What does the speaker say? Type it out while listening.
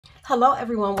Hello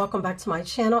everyone, welcome back to my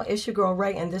channel. It's your girl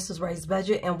Ray and this is Ray's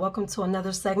Budget, and welcome to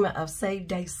another segment of Save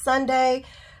Day Sunday.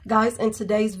 Guys, in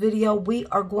today's video we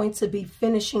are going to be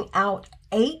finishing out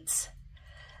 8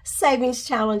 savings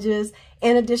challenges.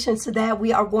 In addition to that,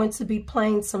 we are going to be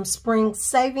playing some spring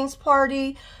savings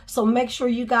party, so make sure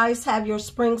you guys have your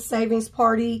spring savings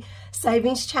party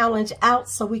savings challenge out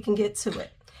so we can get to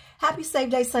it. Happy Save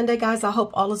Day Sunday, guys. I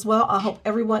hope all is well. I hope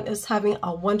everyone is having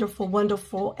a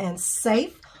wonderful and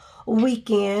safe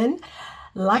weekend.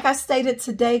 Like I stated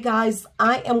today, guys,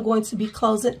 I am going to be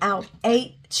closing out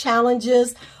 8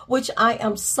 challenges, which I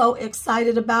am so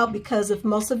excited about, because if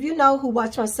most of you know who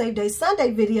watch my Save Day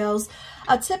Sunday videos,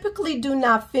 I typically do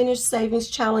not finish savings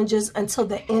challenges until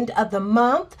the end of the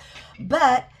month.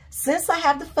 But since I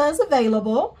have the funds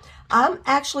available, I'm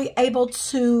actually able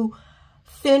to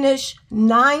finish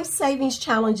 9 savings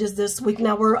challenges this week.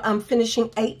 Now I'm finishing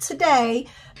 8 today,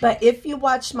 but if you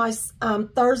watch my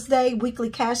Thursday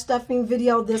weekly cash stuffing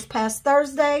video this past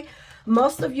Thursday,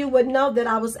 most of you would know that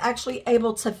I was actually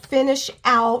able to finish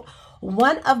out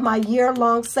one of my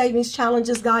year-long savings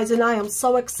challenges, guys, and I am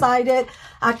so excited.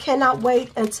 I cannot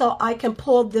wait until I can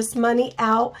pull this money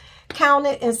out, count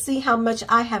it, and see how much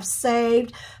I have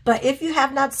saved. But if you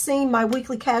have not seen my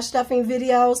weekly cash stuffing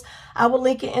videos, I will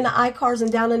link it in the iCards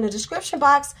and down in the description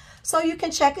box so you can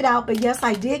check it out. But yes,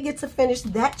 I did get to finish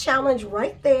that challenge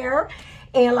right there.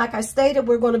 And like I stated,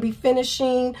 we're going to be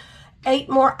finishing 8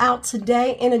 more out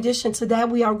today. In addition to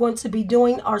that, we are going to be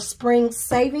doing our spring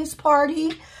savings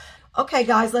party. Okay,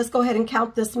 guys, let's go ahead and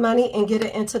count this money and get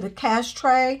it into the cash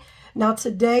tray. Now,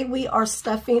 today we are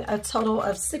stuffing a total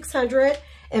of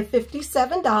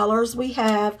 $657. We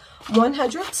have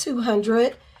 100,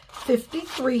 200, 50,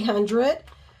 300,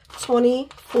 20,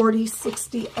 40,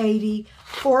 60, 80,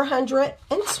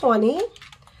 420,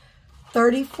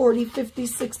 30, 40, 50,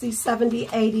 60, 70,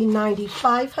 80, 90,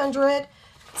 500,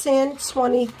 10,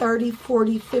 20, 30,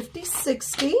 40, 50,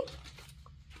 60,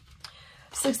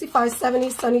 65, 70,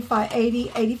 75,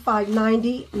 80, 85,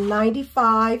 90,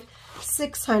 95,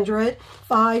 600,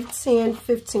 5, 10,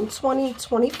 15, 20,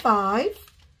 25,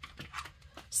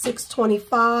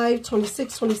 625,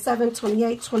 26, 27,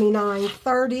 28, 29,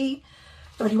 30,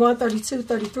 31, 32,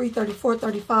 33, 34,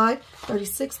 35,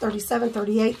 36, 37,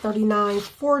 38, 39,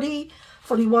 40,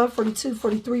 41, 42,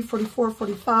 43, 44,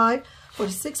 45,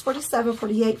 46, 47,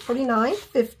 48, 49,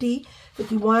 50,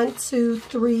 51, 2,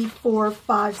 3, 4,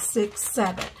 5, 6,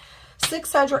 7.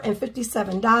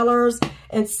 $657.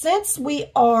 And since we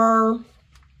are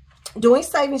doing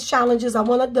savings challenges, I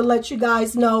wanted to let you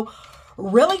guys know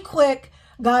really quick,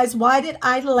 guys, why did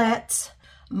I let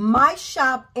my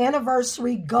shop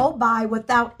anniversary go by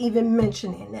without even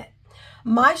mentioning it?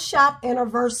 My shop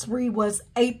anniversary was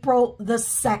April the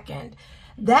 2nd.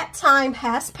 That time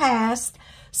has passed,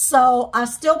 so I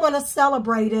still want to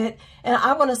celebrate it, and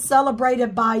I want to celebrate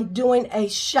it by doing a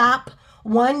shop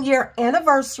 1-year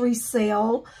anniversary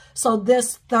sale. So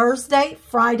this Thursday,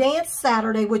 Friday, and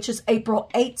Saturday, which is April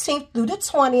 18th through the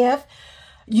 20th,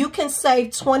 you can save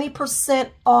 20%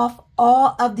 off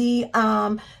all of the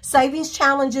savings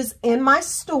challenges in my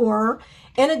store.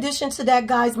 In addition to that,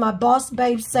 guys, my Boss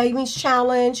Babe Savings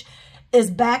Challenge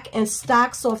is back in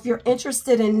stock. So if you're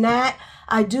interested in that,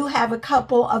 I do have a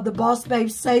couple of the Boss Babe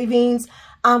Savings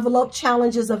envelope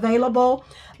challenges available.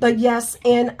 But yes,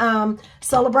 in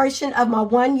celebration of my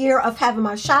 1 year of having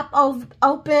my shop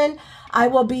open, I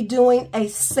will be doing a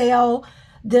sale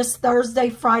this Thursday,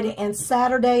 Friday, and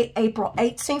Saturday, April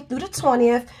 18th through the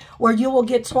 20th, where you will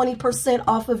get 20%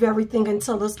 off of everything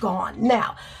until it's gone.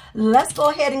 Now, let's go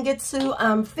ahead and get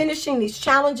to finishing these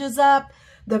challenges up.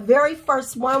 The very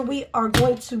first one we are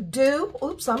going to do,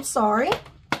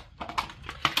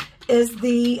 is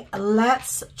the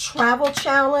Let's Travel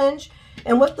Challenge.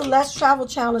 And with the Let's Travel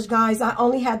Challenge, guys, I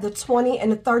only had the 20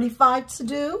 and the 35 to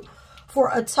do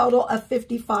for a total of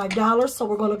 $55. So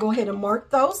we're going to go ahead and mark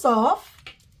those off.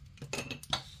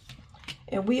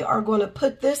 And we are going to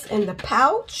put this in the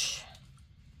pouch.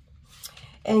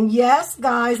 And yes,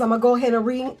 guys, I'm going to go ahead and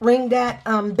ring that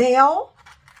bell,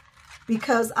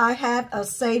 because I have a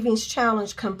savings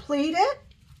challenge completed.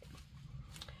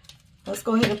 Let's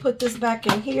go ahead and put this back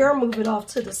in here, move it off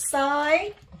to the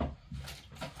side.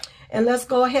 And let's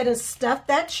go ahead and stuff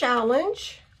that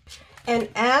challenge. And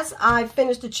as I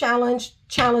finish the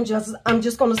challenges, I'm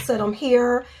just going to set them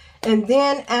here. And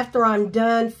then after I'm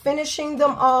done finishing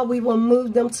them all, we will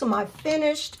move them to my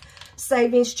finished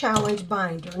savings challenge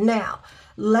binder. Now,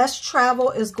 Let's Travel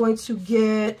is going to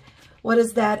get, what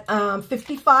is that,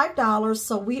 $55.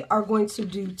 So we are going to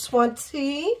do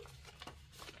 20,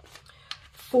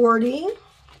 40,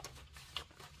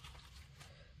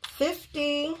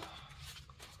 50,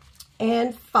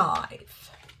 and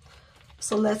 5.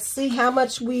 So let's see how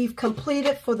much we've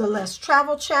completed for the Less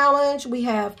Travel Challenge. We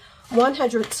have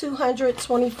 100, 200,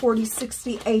 20, 40,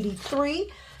 60,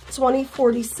 83, 20,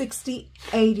 40, 60,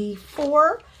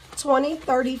 84, 20,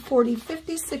 30, 40,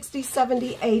 50, 60,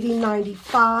 70, 80,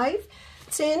 95,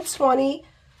 10, 20,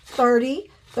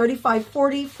 30, 35,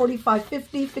 40, 45,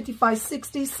 50, 55,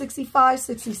 60, 65,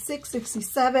 66,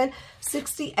 67,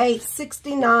 68,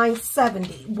 69,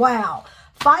 70. Wow.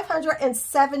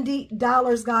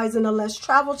 $570, guys, in the Less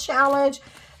Travel Challenge.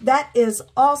 That is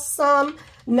awesome.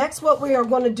 Next, what we are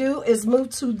going to do is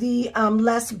move to the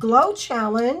Less Glow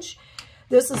Challenge.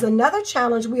 This is another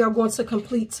challenge we are going to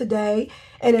complete today.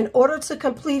 And in order to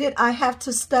complete it, I have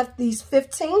to stuff these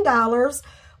 $15,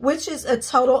 which is a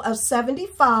total of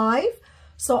 $75.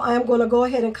 So I am going to go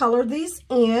ahead and color these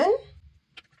in.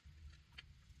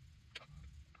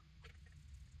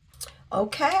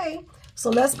 Okay. So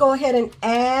let's go ahead and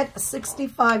add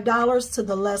 $65 to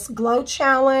the Less Glow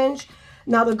Challenge.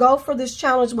 Now the goal for this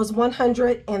challenge was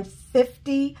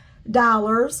 $150.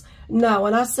 No,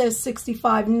 and I said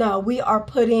 65. No, we are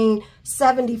putting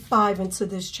 75 into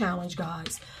this challenge,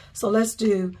 guys. So let's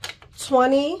do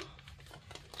 20,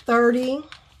 30,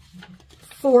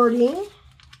 40,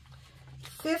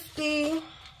 50,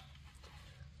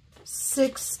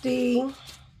 60,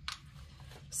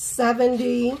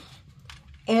 70,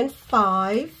 and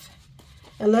 5.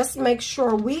 And let's make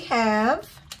sure we have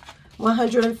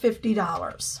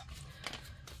 $150.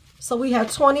 So we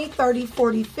have 20, 30,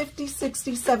 40, 50,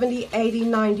 60, 70, 80,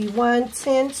 91,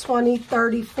 10, 20,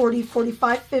 30, 40,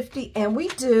 45, 50, and we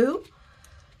do.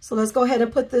 So let's go ahead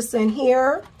and put this in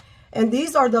here. And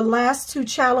these are the last 2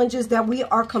 challenges that we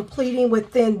are completing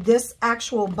within this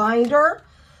actual binder.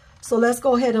 So let's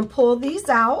go ahead and pull these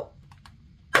out.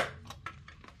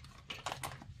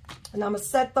 And I'm going to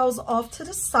set those off to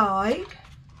the side.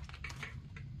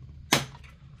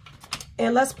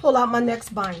 And let's pull out my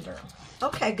next binder.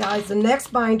 Okay, guys, the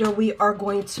next binder we are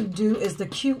going to do is the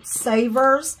Cute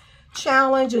Savers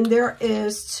Challenge. And there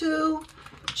is 2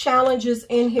 challenges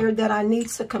in here that I need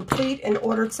to complete in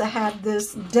order to have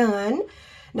this done.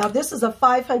 Now, this is a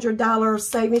 $500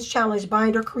 savings challenge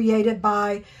binder created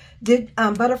by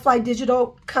Butterfly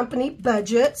Digital Company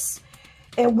Budgets.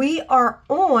 And we are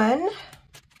on...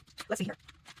 Let's see here.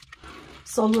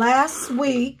 So last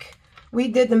week, we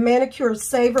did the Manicure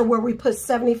Saver where we put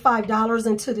 $75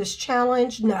 into this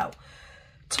challenge. No,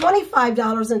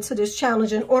 $25 into this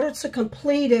challenge. In order to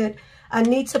complete it, I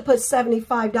need to put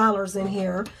 $75 in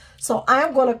here. So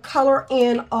I'm going to color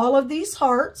in all of these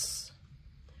hearts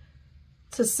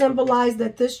to symbolize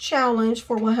that this challenge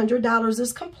for $100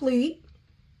 is complete.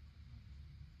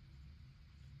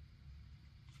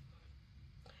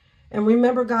 And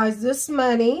remember, guys, this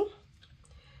money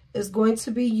is going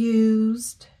to be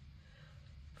used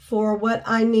for what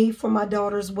I need for my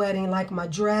daughter's wedding, like my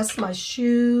dress, my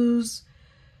shoes,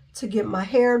 to get my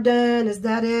hair done. Is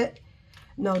that it?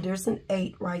 No, there's an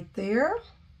 8 right there.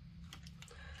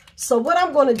 So what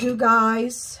I'm going to do,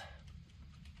 guys,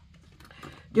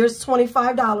 there's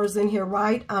 $25 in here,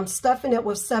 right? I'm stuffing it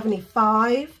with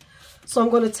 75. So I'm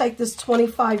going to take this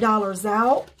 $25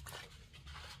 out,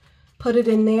 put it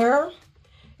in there,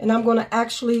 and I'm going to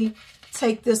actually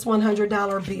take this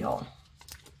 $100 bill.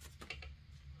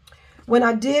 When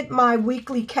I did my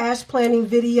weekly cash planning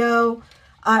video,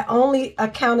 I only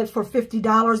accounted for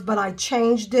 $50, but I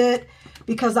changed it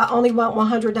because I only want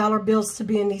 $100 bills to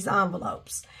be in these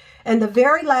envelopes. And the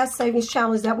very last savings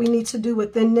challenge that we need to do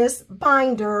within this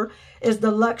binder is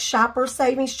the Luxe Shopper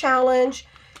Savings Challenge.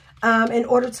 In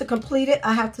order to complete it,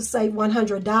 I have to save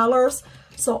 $100.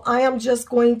 So I am just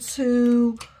going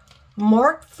to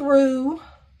mark through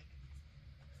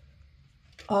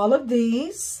all of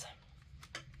these.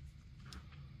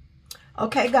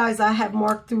 Okay, guys, I have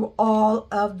marked through all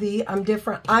of the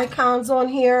different icons on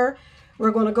here.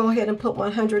 We're going to go ahead and put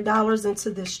 $100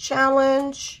 into this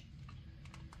challenge.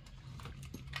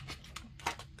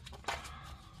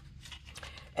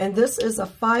 And this is a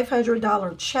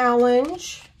 $500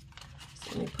 challenge.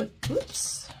 So let me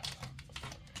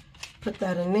put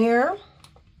that in there.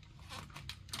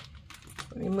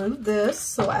 Remove this.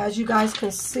 So as you guys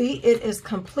can see, it is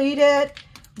completed.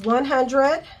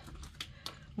 100,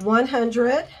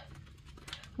 100,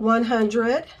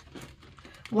 100,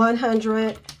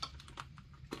 100,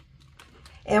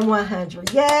 and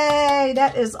 100. Yay!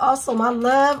 That is awesome. I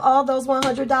love all those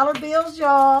 $100 bills,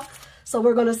 y'all. So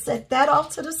we're going to set that off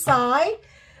to the side.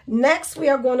 Next, we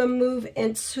are going to move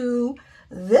into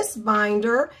this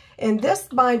binder. In this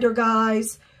binder,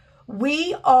 guys,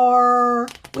 we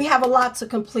have a lot to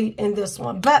complete in this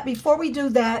one. But before we do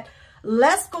that,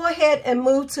 let's go ahead and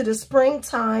move to the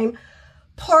springtime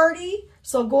party.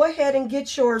 So go ahead and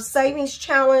get your savings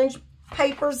challenge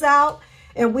papers out.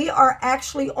 And we are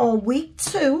actually on week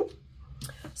 2.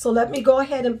 So let me go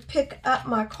ahead and pick up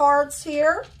my cards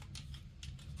here.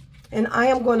 And I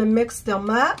am going to mix them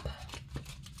up.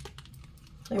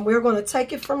 And we're going to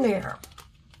take it from there.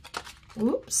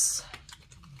 Oops.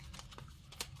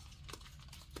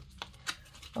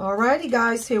 Alrighty,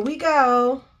 guys, here we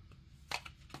go.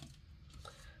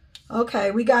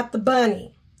 Okay, we got the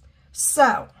bunny.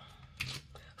 So,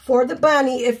 for the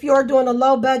bunny, if you're doing a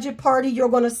low budget party, you're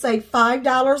going to save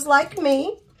 $5 like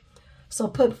me. So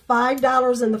put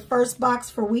 $5 in the first box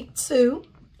for week 2.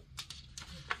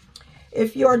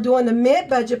 If you're doing the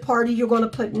mid-budget party, you're going to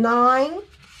put $9.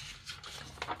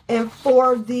 And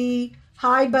for the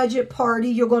high budget party,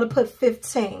 you're going to put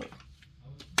 $15.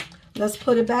 Let's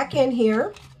put it back in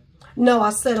here. No, I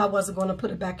said I wasn't going to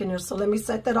put it back in there. So let me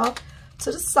set that off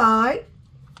to the side.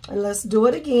 And let's do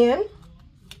it again.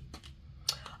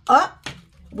 Up,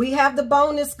 we have the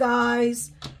bonus,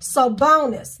 guys. So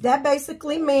bonus, that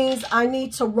basically means I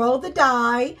need to roll the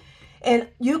die. And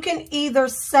you can either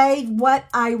save what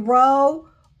I roll,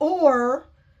 or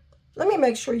let me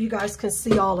make sure you guys can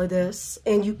see all of this.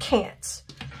 And you can't.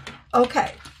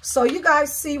 Okay, so you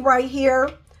guys see right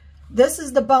here, this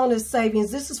is the bonus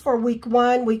savings. This is for week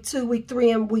 1, week 2, week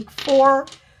 3, and week 4.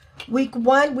 Week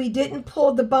 1, we didn't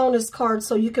pull the bonus card,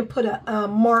 so you can put a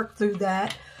mark through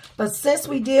that. But since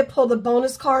we did pull the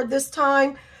bonus card this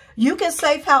time, you can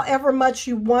save however much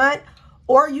you want,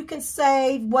 or you can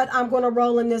save what I'm going to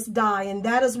roll in this die, and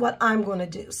that is what I'm going to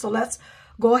do. So let's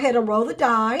go ahead and roll the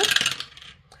die.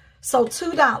 So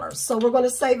 $2. So we're going to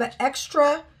save an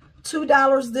extra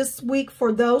 $2 this week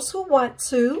for those who want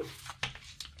to.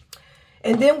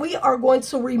 And then we are going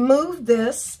to remove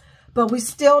this, but we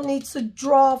still need to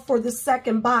draw for the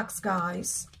second box,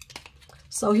 guys.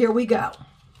 So here we go.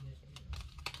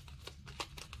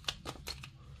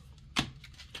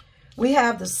 We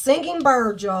have the singing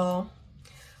bird, y'all.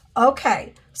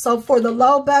 Okay, so for the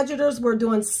low budgeters, we're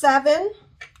doing 7.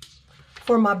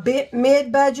 For my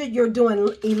mid budget, you're doing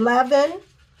 11.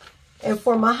 And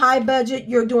for my high budget,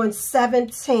 you're doing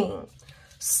 17.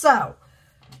 So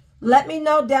let me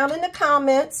know down in the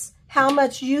comments how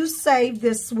much you saved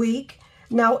this week.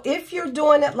 Now, if you're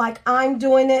doing it like I'm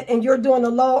doing it, and you're doing a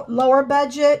lower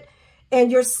budget, and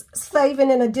you're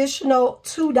saving an additional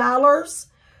 $2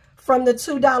 from the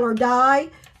 $2 die,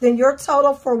 then your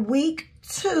total for week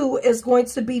 2 is going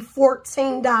to be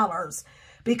 $14,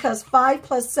 because 5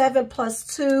 plus 7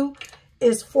 plus 2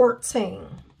 is 14.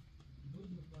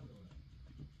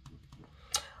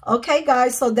 Okay,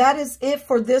 guys, so that is it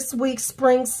for this week's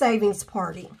spring savings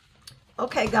party.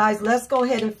 Okay, guys, let's go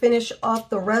ahead and finish off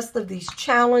the rest of these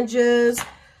challenges.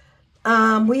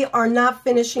 We are not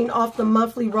finishing off the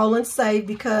monthly roll and save,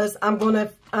 because I'm going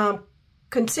to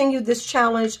continue this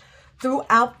challenge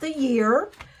throughout the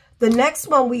year. The next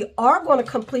one we are going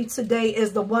to complete today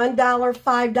is the $1,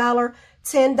 $5,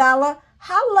 $10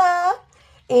 Holla.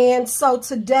 And so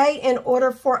today, in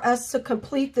order for us to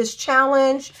complete this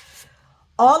challenge,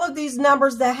 all of these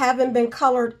numbers that haven't been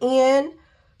colored in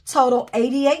total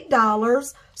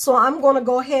 $88. So I'm going to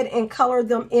go ahead and color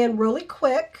them in really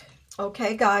quick.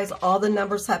 Okay, guys, all the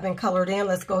numbers have been colored in.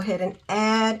 Let's go ahead and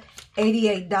add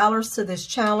 $88 to this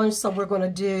challenge. So we're going to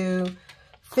do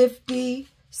 50,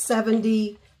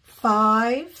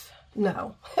 75,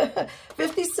 no,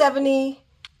 50, 70,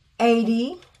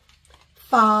 80,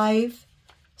 5,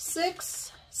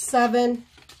 6, 7,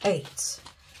 8.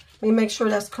 Let me make sure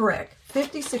that's correct.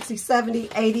 50, 60, 70,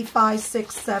 85,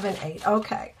 6, 7, 8.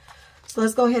 Okay. So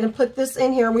let's go ahead and put this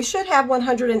in here. And we should have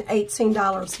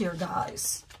 $118 here,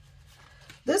 guys.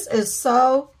 This is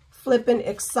so flippin'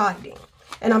 exciting.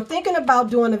 And I'm thinking about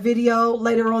doing a video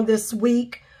later on this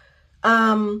week,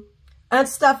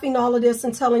 unstuffing all of this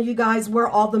and telling you guys where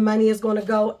all the money is going to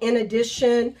go. In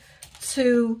addition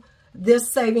to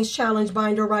this savings challenge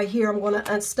binder right here, I'm going to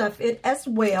unstuff it as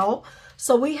well.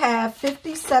 So we have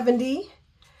 50, 70,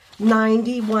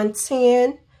 90,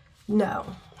 110, no,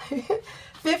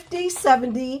 50,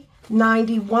 70,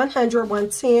 90, 100,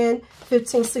 110,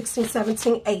 15, 16,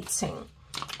 17, 18.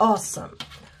 Awesome.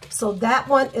 So that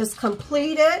one is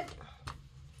completed.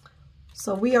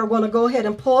 So we are going to go ahead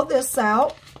and pull this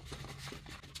out.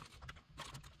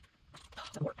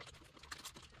 There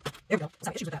we go.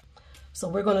 Sorry, issues with that. So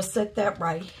we're going to set that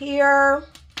right here.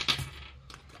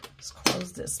 Let's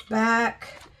close this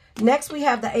back. Next, we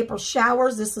have the April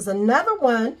showers. This is another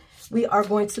one we are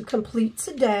going to complete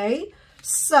today.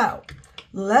 So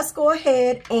let's go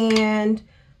ahead and,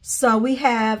 so we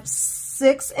have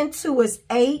 6 and 2 is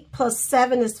 8, plus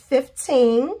 7 is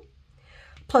 15,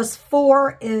 plus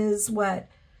 4 is what?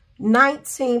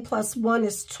 19, plus 1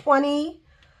 is 20,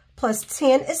 plus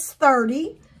 10 is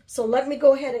 30. So let me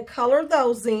go ahead and color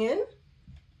those in.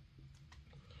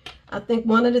 I think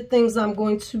one of the things I'm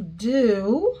going to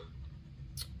do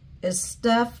is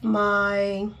stuff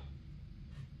my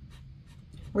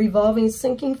revolving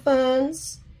sinking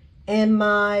funds and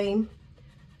my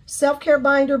self-care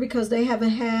binder, because they haven't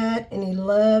had any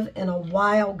love in a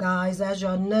while, guys. As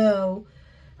y'all know,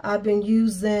 I've been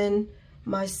using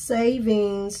my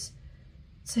savings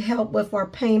to help with our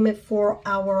payment for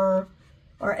our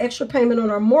extra payment on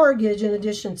our mortgage. In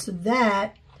addition to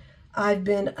that, I've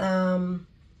been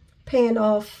paying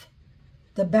off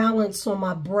the balance on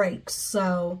my brakes.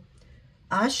 So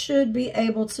I should be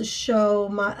able to show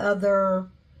my other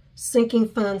sinking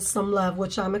funds some love,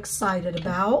 which I'm excited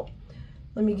about.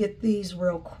 Let me get these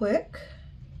real quick.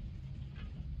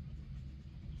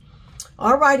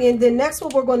 All righty, and then next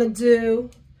what we're going to do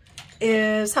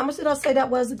is, how much did I say that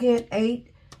was again?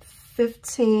 8,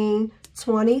 15,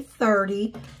 20,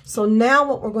 30. So now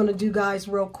what we're going to do, guys,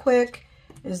 real quick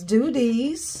is do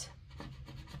these.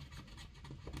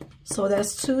 So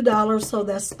that's $2, so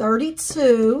that's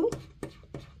 32.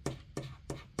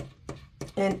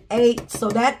 And 8, so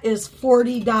that is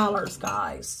 $40,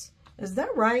 guys. Is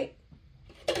that right?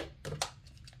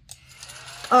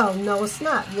 Oh, no, it's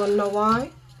not. You want to know why?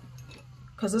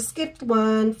 Because I skipped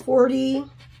one. 40.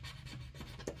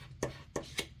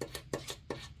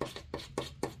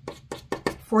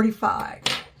 45.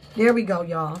 There we go,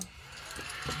 y'all.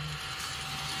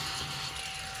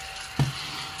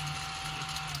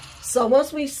 So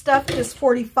once we stuff this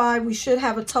 45, we should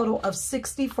have a total of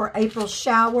 60 for April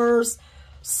showers.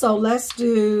 So let's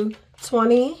do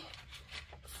 20,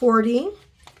 40,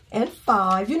 and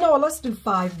 5. You know what? Let's do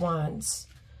 5 ones.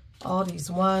 All these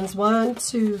ones. 1,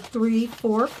 2, 3,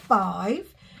 4,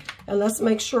 5. And let's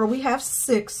make sure we have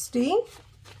 60.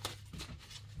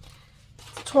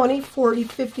 20, 40,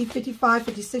 50, 55,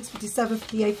 56, 57,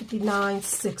 58, 59,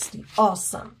 60.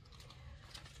 Awesome.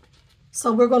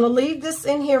 So we're going to leave this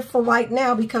in here for right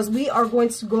now because we are going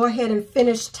to go ahead and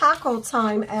finish taco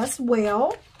time as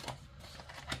well.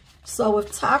 So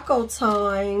with taco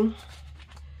time,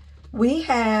 we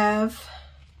have,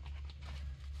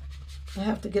 I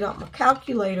have to get out my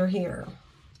calculator here.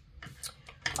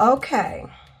 Okay.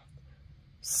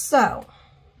 So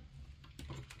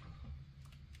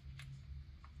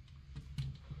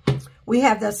we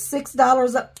have the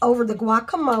 $6 over the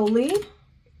guacamole.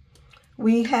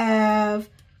 We have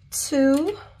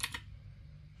 2,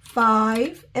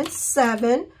 5, and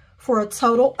 7 for a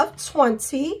total of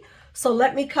 20. So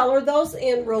let me color those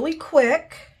in really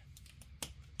quick.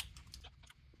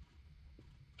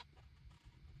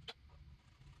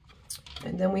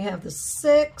 And then we have the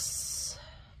 6.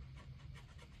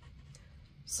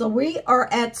 So we are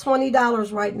at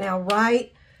 $20 right now,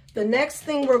 right? The next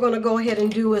thing we're going to go ahead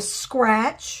and do is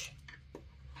scratch.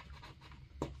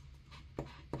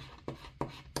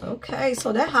 Okay,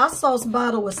 so that hot sauce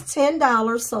bottle was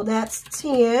 $10, so that's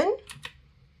 10.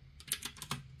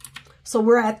 So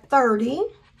we're at 30.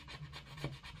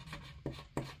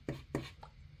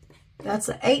 That's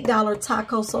an $8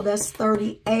 taco, so that's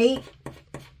 38.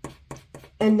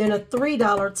 And then a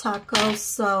 $3 taco,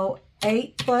 so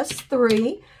 8 plus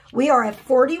 3. We are at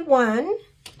 41.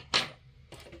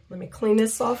 Let me clean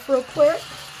this off real quick.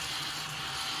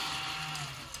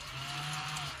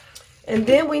 And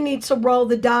then we need to roll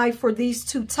the die for these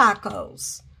 2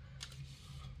 tacos.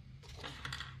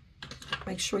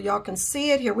 Make sure y'all can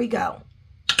see it. Here we go.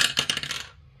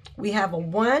 We have a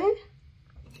 1.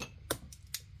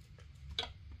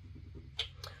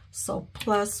 So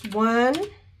plus 1.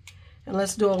 And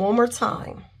let's do it one more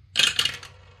time.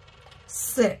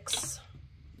 6.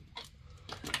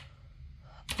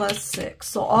 Plus 6.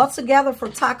 So altogether for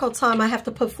taco time, I have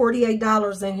to put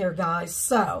 $48 in here, guys.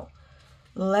 So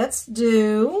let's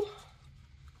do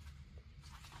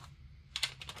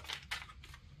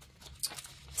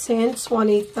 10,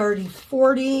 20, 30,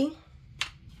 40.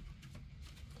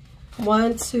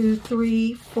 1, 2,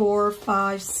 3, 4,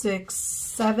 5, 6,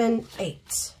 7,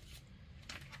 8.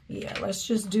 Yeah, let's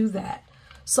just do that.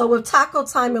 So with taco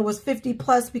time, it was 50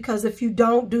 plus because if you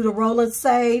don't do the roll and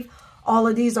save, all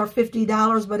of these are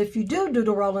 $50. But if you do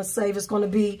the roll and save, it's going to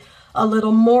be a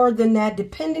little more than that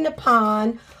depending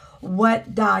upon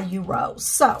what die you roll.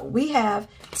 So we have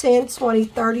 10, 20,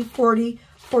 30, 40,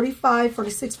 45,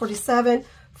 46, 47,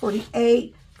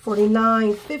 48,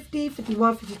 49, 50,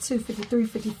 51, 52, 53,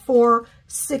 54,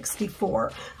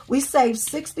 64. We saved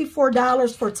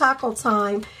 $64 for taco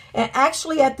time. And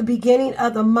actually at the beginning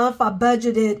of the month, I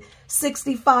budgeted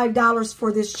 $65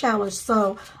 for this challenge.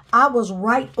 So I was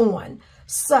right on.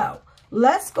 So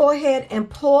let's go ahead and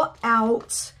pull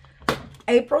out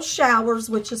April showers,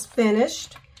 which is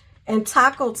finished, and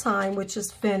taco time, which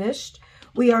is finished.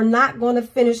 We are not going to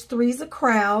finish Three's a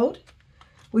Crowd.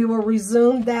 We will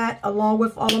resume that along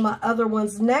with all of my other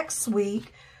ones next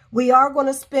week. We are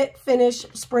going to finish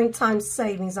Springtime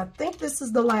Savings. I think this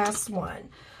is the last one.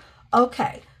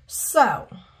 Okay, so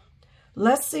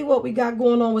let's see what we got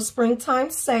going on with Springtime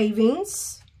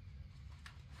Savings.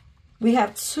 We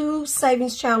have 2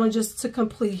 savings challenges to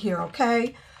complete here,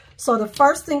 okay? So the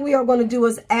first thing we are going to do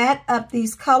is add up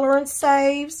these color and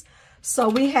saves. So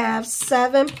we have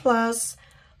 7 plus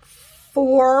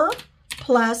 4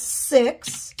 plus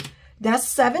 6. That's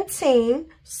 17.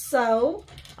 So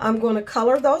I'm going to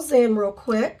color those in real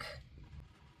quick.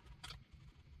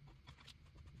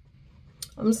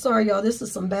 I'm sorry, y'all. This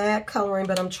is some bad coloring,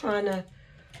 but I'm trying to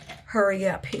hurry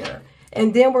up here.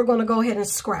 And then we're going to go ahead and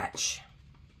scratch.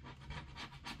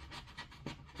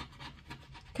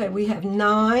 Okay, we have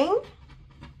 9.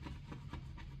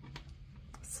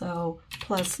 So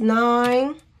plus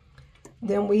 9.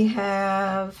 Then we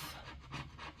have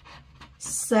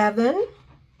 7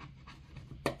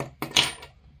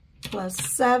 plus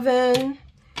 7.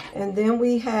 And then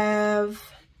we have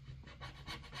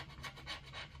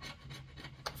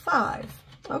 5.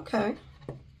 Okay.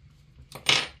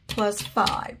 Plus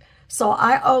 5. So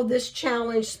I owe this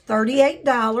challenge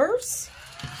 $38.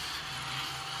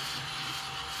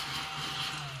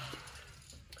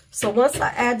 So once I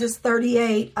add this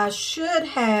 38, I should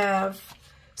have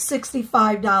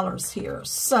 $65 here.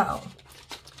 So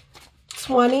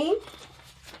 20,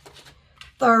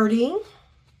 30,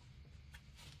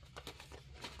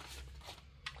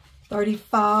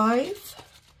 35,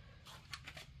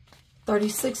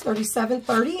 36, 37,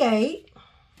 38.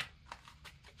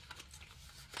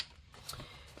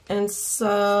 And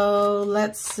so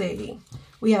let's see.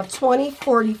 We have 20,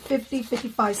 40, 50,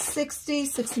 55, 60,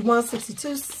 61,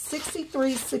 62,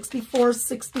 63, 64,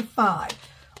 65.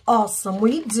 Awesome,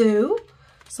 we do.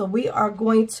 So we are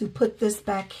going to put this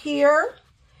back here.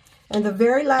 And the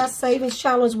very last savings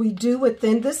challenge we do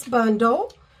within this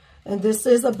bundle, and this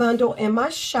is a bundle in my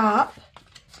shop,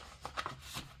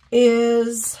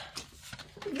 is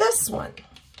this one.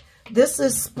 This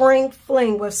is Spring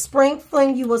Fling. With Spring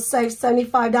Fling, you will save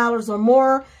 $75 or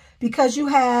more because you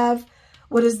have,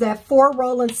 what is that, 4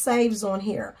 rolling saves on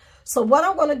here. So what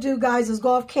I'm going to do, guys, is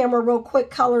go off camera real quick,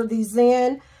 color these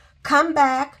in, come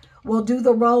back, we'll do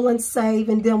the roll and save,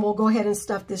 and then we'll go ahead and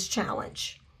stuff this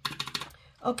challenge.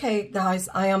 Okay, guys,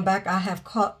 I am back. I have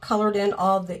colored in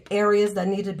all the areas that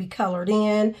need to be colored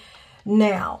in.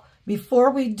 Now, before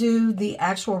we do the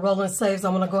actual roll and saves,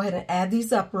 I'm going to go ahead and add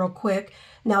these up real quick.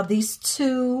 Now, these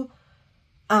 2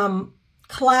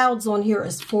 clouds on here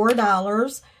is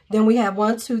 $4. Then we have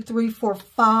 1, 2, 3, 4,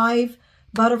 5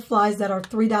 butterflies that are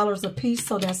 $3 a piece,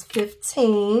 so that's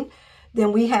 15.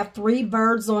 Then we have 3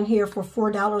 birds on here for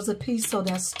 $4 a piece, so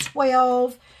that's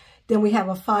 12. Then we have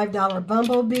a $5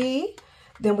 bumblebee.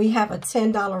 Then we have a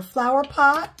 $10 flower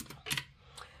pot.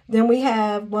 Then we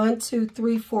have 1, 2,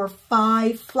 3, 4,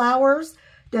 5 flowers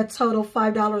that total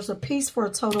 $5 a piece for a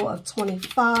total of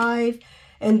 25.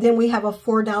 And then we have a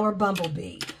 $4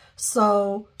 bumblebee.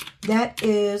 So that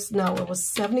is, no, it was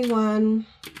 71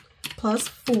 plus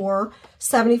 4,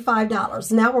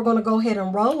 $75. Now we're going to go ahead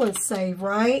and roll and save,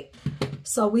 right?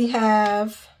 So we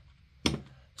have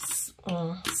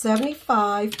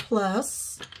 75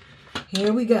 plus,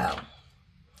 here we go.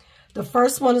 The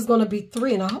first one is going to be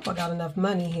 3, and I hope I got enough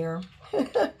money here.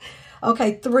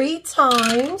 Okay, 3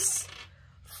 times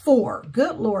 4.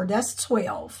 Good Lord, that's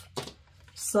 12.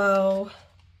 So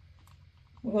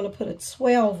we're going to put a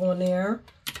 12 on there,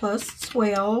 plus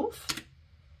 12,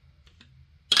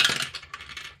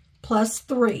 plus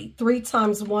 3. 3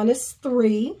 times 1 is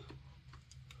 3.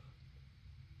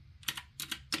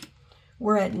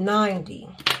 We're at 90.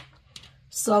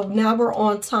 So now we're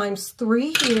on times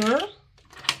 3 here.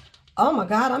 Oh my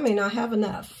God, I may not have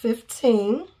enough.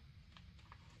 15.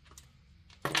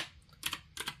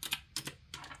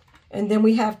 And then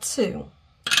we have 2.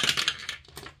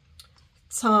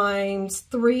 Times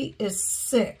 3 is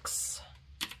 6.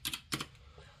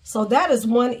 So that is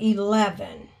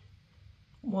 111.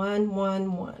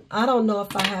 111. I don't know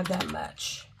if I have that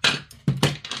much.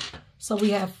 So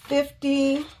we have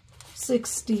 50,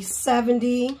 60,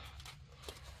 70,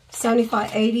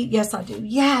 75, 80. Yes, I do.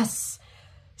 Yes.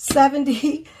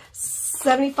 70,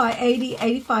 75.80,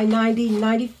 85.90,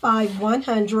 95,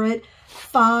 100,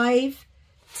 5,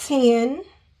 10,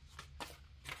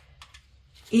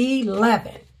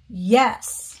 11.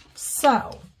 Yes.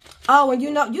 So, oh, and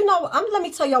let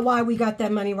me tell y'all why we got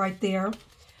that money right there.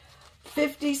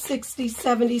 50, 60,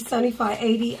 70, 75,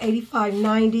 80, 85,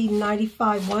 90,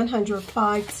 95, 100,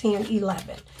 5, 10,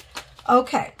 11.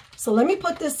 Okay, so let me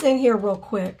put this in here real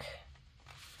quick.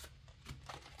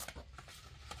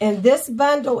 And this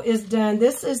bundle is done.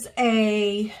 This is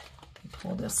a, let me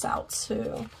pull this out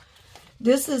too.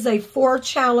 This is a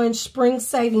 4-challenge spring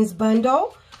savings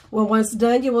bundle. Well, once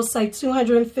done, you will save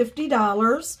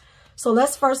 $250. So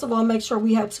let's first of all make sure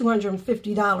we have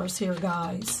 $250 here,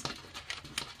 guys.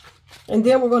 And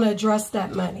then we're going to address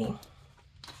that money.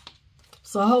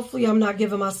 So hopefully I'm not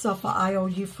giving myself an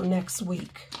IOU for next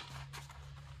week.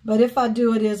 But if I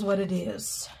do, it is what it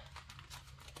is.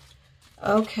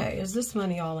 Okay, is this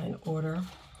money all in order?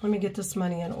 Let me get this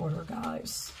money in order,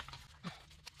 guys.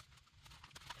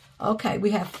 Okay,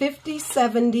 we have 50,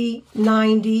 70,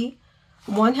 90,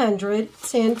 100,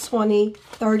 10, 20,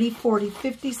 30, 40,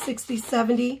 50, 60,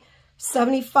 70,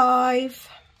 75.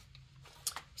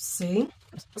 See?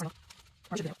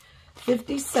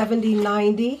 50, 70,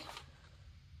 90,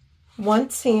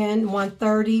 110,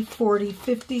 130, 40,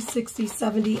 50, 60,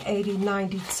 70, 80,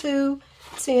 92,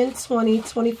 10, 20,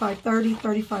 25, 30,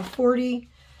 35, 40,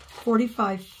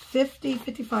 45, 50,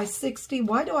 55, 60.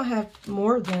 Why do I have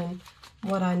more than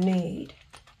what I need?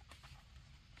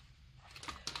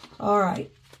 All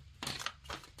right.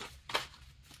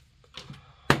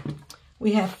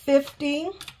 We have 50,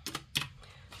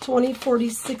 20, 40,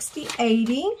 60,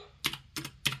 80,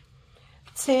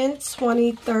 10,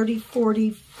 20, 30, 40,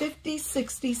 50,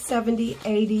 60, 70,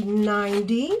 80,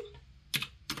 90,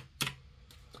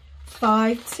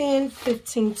 5, 10,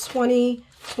 15, 20,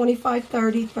 25,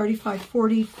 30, 35,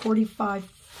 40, 45,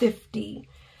 50.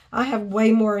 I have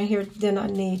way more in here than I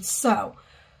need. So,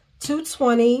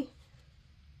 220,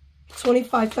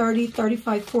 25, 30,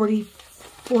 35, 40,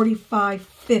 45,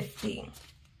 50.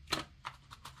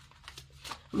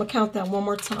 I'm going to count that one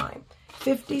more time.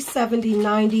 50, 70,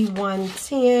 90,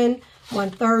 110,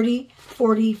 130,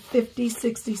 40, 50,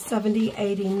 60, 70,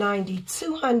 80, 90,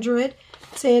 200,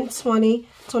 10, 20,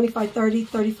 25, 30,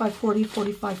 35, 40,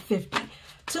 45, 50.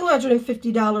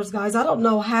 $250, guys. I don't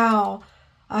know how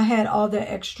I had all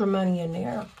that extra money in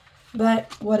there.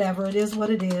 But whatever. It is what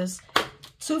it is.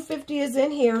 $250 is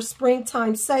in here.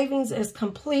 Springtime savings is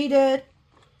completed.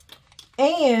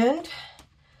 And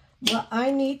what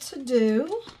I need to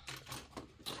do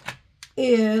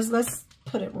is, let's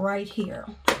put it right here.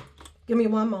 Give me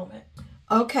one moment.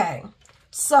 Okay.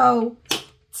 So,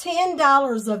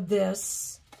 $10 of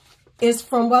this is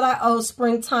from what I owe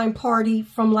Springtime Party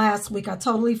from last week. I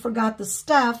totally forgot the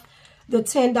stuff, the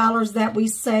 $10 that we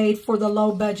saved for the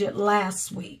low budget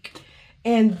last week.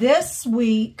 And this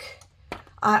week,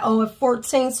 I owe it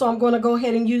 $14, so I'm going to go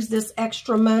ahead and use this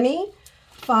extra money.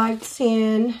 5,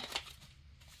 10,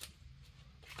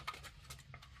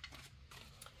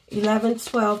 11,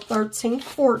 12, 13,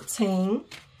 14,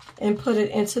 and put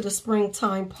it into the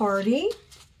Springtime Party.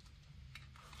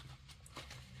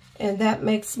 And that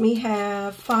makes me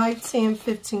have 5, 10,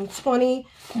 15, 20,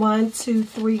 1, 2,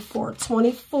 3, 4,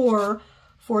 24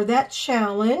 for that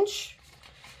challenge.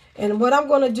 And what I'm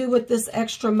going to do with this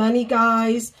extra money,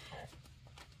 guys,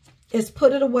 is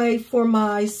put it away for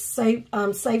my Save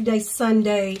Day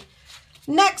Sunday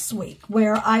next week,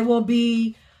 where I will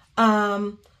be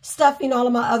stuffing all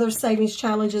of my other savings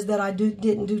challenges that I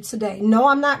didn't do today. No,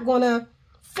 I'm not going to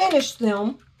finish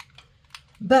them,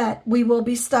 but we will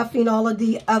be stuffing all of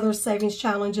the other savings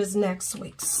challenges next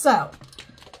week. So,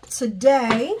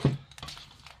 today,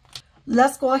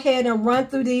 let's go ahead and run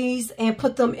through these and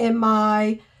put them in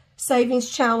my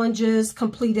savings challenges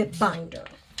completed binder.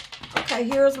 Okay,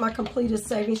 here's my completed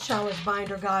savings challenge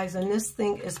binder, guys, and this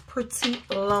thing is pretty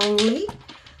lonely.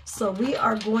 So we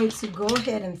are going to go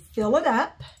ahead and fill it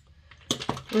up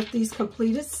with these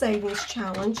completed savings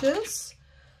challenges.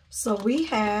 So we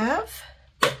have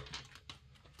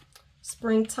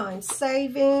Springtime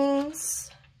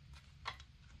Savings,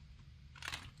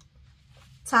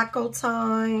 Taco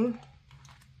Time,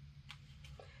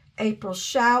 April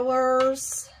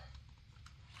Showers,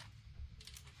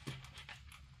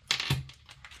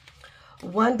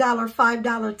 $1, $5,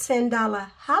 $10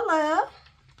 Holla,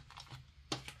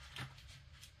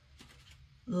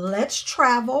 Let's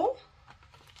Travel,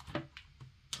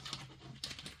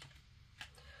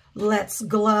 Let's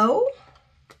Glow,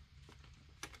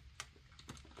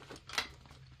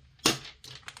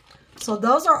 so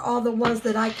those are all the ones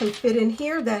that I can fit in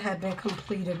here that have been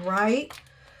completed, right?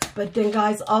 But then,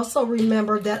 guys, also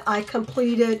remember that I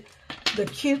completed the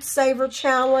Cute Saver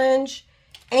Challenge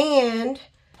and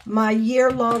my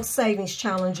year-long savings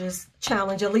challenge,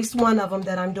 at least one of them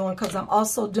that I'm doing, because I'm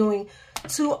also doing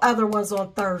 2 other ones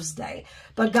on Thursday.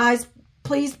 But guys,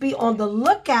 please be on the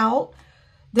lookout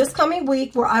this coming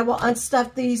week where I will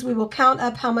unstuff these. We will count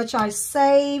up how much I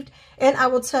saved, and I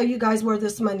will tell you guys where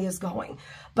this money is going.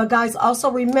 But guys,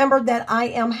 also remember that I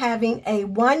am having a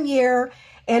 1-year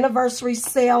anniversary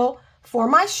sale for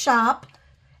my shop,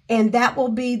 and that will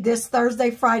be this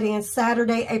Thursday, Friday, and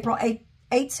Saturday, April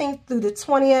 18th through the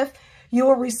 20th. You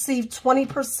will receive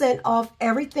 20% off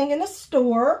everything in the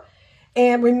store.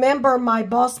 And remember, my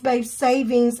Boss Babe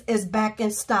Savings is back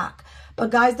in stock. But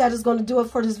guys, that is going to do it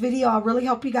for this video. I really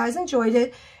hope you guys enjoyed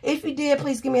it. If you did,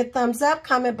 please give me a thumbs up,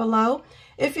 comment below.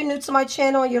 If you're new to my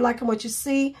channel and you're liking what you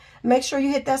see, make sure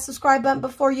you hit that subscribe button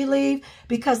before you leave,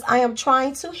 because I am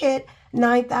trying to hit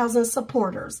 9,000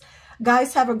 supporters.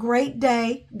 Guys, have a great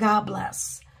day. God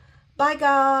bless. Bye,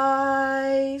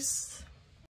 guys.